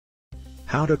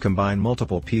How to combine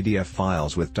multiple PDF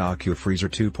files with Docufreezer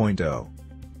 2.0.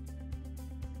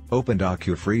 Open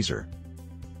Docufreezer.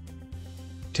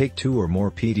 Take 2 or more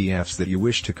PDFs that you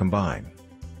wish to combine,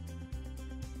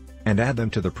 and add them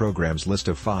to the program's list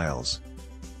of files.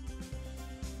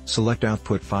 Select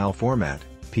Output File Format,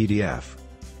 PDF.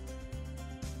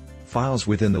 Files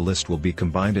within the list will be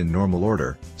combined in normal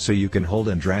order, so you can hold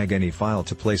and drag any file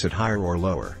to place it higher or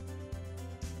lower.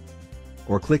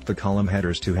 Or click the column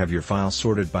headers to have your file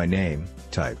sorted by name,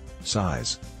 type,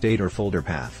 size, date or folder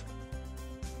path.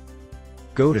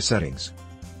 Go to Settings.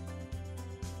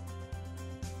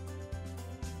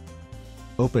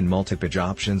 Open Multipage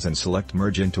options and select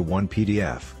Merge into one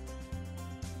PDF.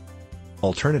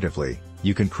 Alternatively,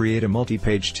 you can create a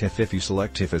multi-page TIFF if you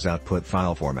select TIFF as output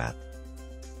file format.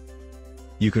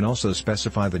 You can also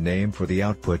specify the name for the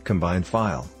output combined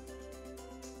file.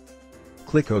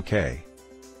 Click OK.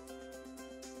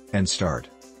 And start.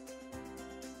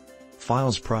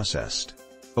 Files processed.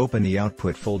 Open the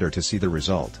output folder to see the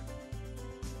result.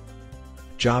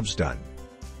 Job's done.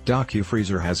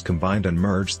 Docufreezer has combined and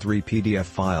merged 3 PDF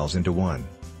files into one.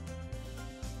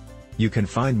 You can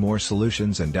find more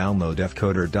solutions and download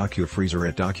Fcoder Docufreezer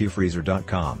at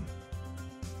docufreezer.com.